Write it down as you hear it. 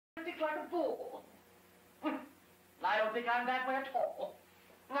like a bull. I don't think I'm that way at all.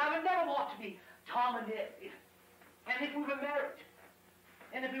 I would never want to be domineering. And if we were married,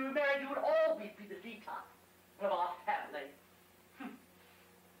 you would always be the leader of our family.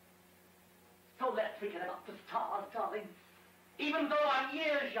 So let's forget about the stars, darling. Even though I'm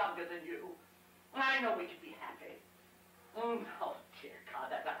years younger than you, I know we can be happy. Oh, dear God,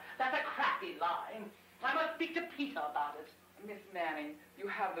 that's a crappy line. I must speak to Peter about it. Miss Manning, you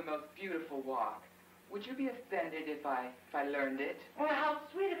have the most beautiful walk. Would you be offended if I learned it? Well, how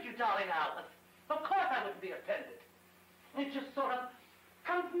sweet of you, darling Alice. Of course I wouldn't be offended. It just sort of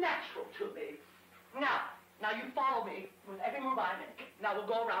comes natural to me. Now you follow me with every move I make. Now we'll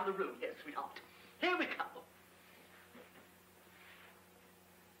go around the room here, sweetheart. Here we go.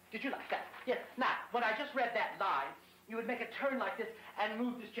 Did you like that? Yes. Now, when I just read that line, you would make a turn like this and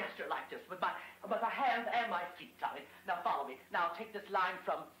move this gesture like this with my hands and my feet, darling. Now follow me. Now take this line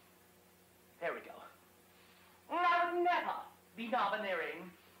from... There we go. I would never be domineering.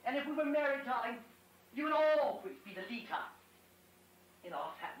 And if we were married, darling, you would always be the leader in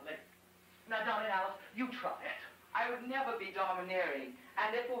our family. Now, darling Alice, you try it. I would never be domineering.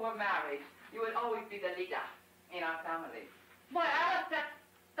 And if we were married, you would always be the leader in our family. Why, Alice, that's...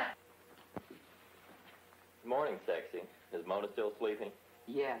 Good morning, sexy. Is Mona still sleeping?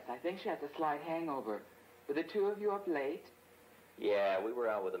 Yes, I think she has a slight hangover. Were the two of you up late? Yeah, we were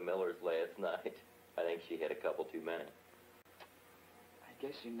out with the Millers last night. I think she had a couple too many. I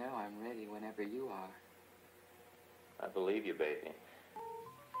guess you know I'm ready whenever you are. I believe you, baby.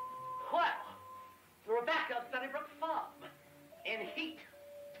 Well, Rebecca's Sunnybrook Farm in heat.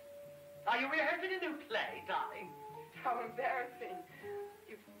 Are you rehearsing a new play, darling? How embarrassing.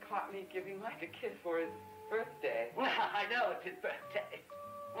 You've caught me giving Mike a kiss for his birthday. I know it's his birthday.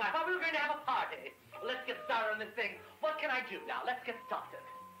 I thought we were going to have a party. Let's get started on this thing. What can I do now? Let's get started.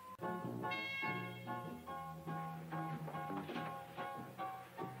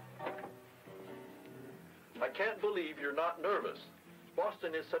 I can't believe you're not nervous.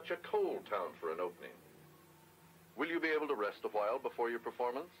 Boston is such a cold town for an opening. Will you be able to rest a while before your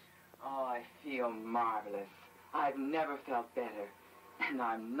performance? Oh, I feel marvelous. I've never felt better. And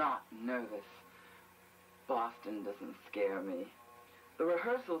I'm not nervous. Boston doesn't scare me. The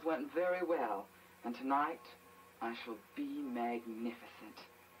rehearsals went very well, and tonight I shall be magnificent.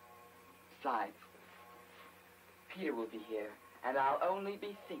 Besides, Peter will be here, and I'll only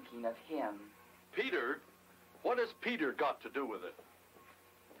be thinking of him. Peter? What has Peter got to do with it?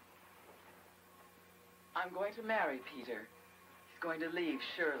 I'm going to marry Peter. He's going to leave,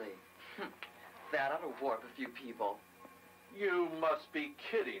 surely. That ought to warp a few people. You must be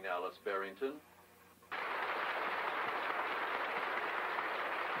kidding, Alice Barrington.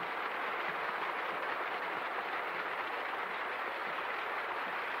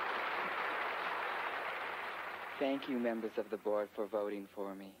 Thank you, members of the board, for voting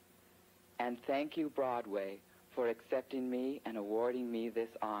for me. And thank you, Broadway, for accepting me and awarding me this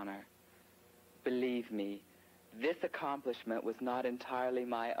honor. Believe me, this accomplishment was not entirely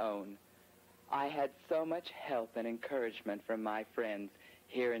my own. I had so much help and encouragement from my friends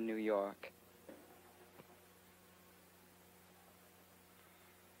here in New York.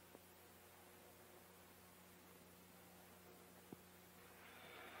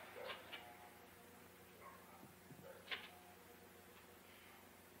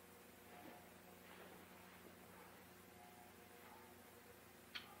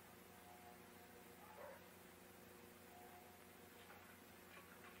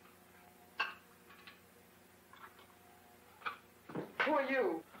 Who are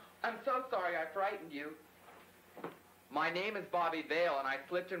you? I'm so sorry I frightened you. My name is Bobby Vale, and I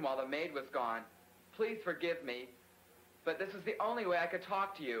slipped in while the maid was gone. Please forgive me, but this is the only way I could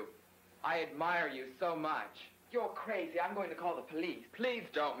talk to you. I admire you so much. You're crazy. I'm going to call the police. Please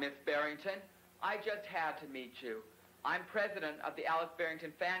don't, Miss Barrington. I just had to meet you. I'm president of the Alice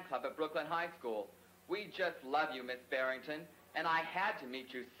Barrington Fan Club at Brooklyn High School. We just love you, Miss Barrington, and I had to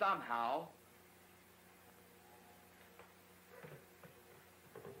meet you somehow.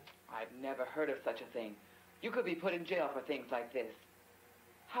 I've never heard of such a thing. You could be put in jail for things like this.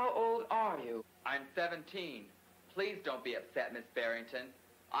 How old are you? I'm 17. Please don't be upset, Miss Barrington.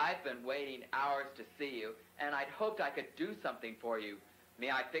 I've been waiting hours to see you, and I'd hoped I could do something for you.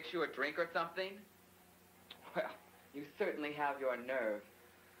 May I fix you a drink or something? Well, you certainly have your nerve.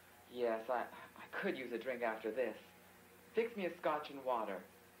 Yes, I could use a drink after this. Fix me a scotch and water.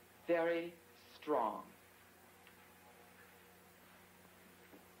 Very strong.